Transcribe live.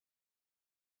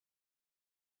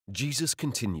Jesus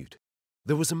continued,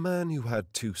 "There was a man who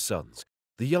had 2 sons.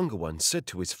 The younger one said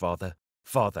to his father,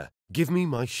 'Father, give me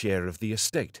my share of the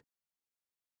estate.'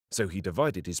 So he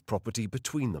divided his property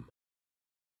between them.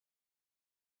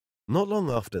 Not long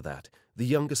after that, the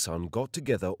younger son got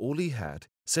together all he had,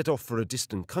 set off for a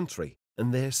distant country,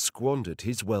 and there squandered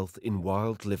his wealth in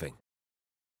wild living.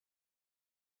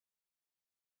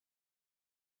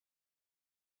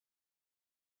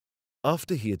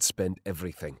 After he had spent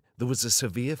everything, there was a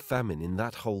severe famine in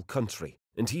that whole country,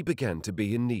 and he began to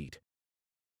be in need.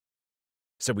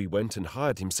 So he went and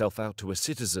hired himself out to a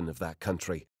citizen of that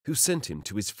country, who sent him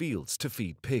to his fields to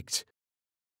feed pigs.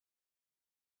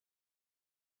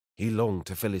 He longed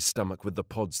to fill his stomach with the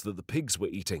pods that the pigs were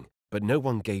eating, but no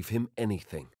one gave him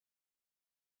anything.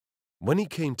 When he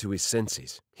came to his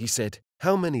senses, he said,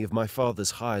 'How many of my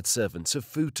father's hired servants have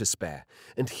food to spare,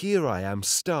 and here I am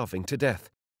starving to death.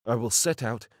 I will set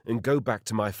out and go back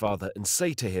to my father and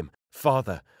say to him,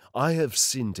 Father, I have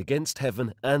sinned against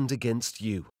heaven and against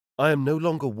you. I am no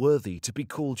longer worthy to be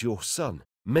called your son.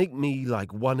 Make me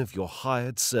like one of your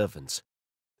hired servants.'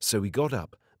 So he got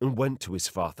up and went to his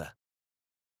father.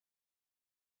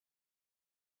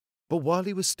 But while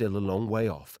he was still a long way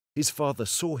off, his father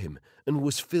saw him and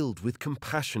was filled with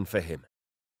compassion for him.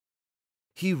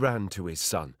 He ran to his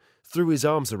son, threw his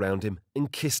arms around him,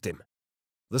 and kissed him.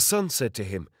 The son said to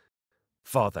him,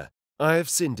 'Father, I have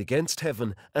sinned against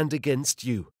heaven and against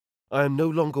you. I am no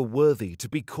longer worthy to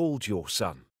be called your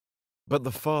son.' But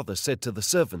the father said to the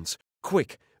servants,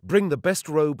 'Quick, bring the best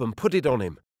robe and put it on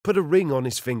him. Put a ring on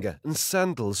his finger and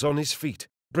sandals on his feet.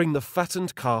 Bring the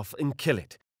fattened calf and kill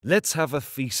it. Let's have a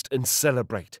feast and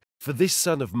celebrate, for this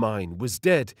son of mine was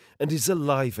dead and is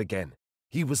alive again.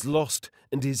 He was lost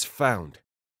and is found.'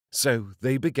 So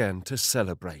they began to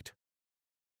celebrate.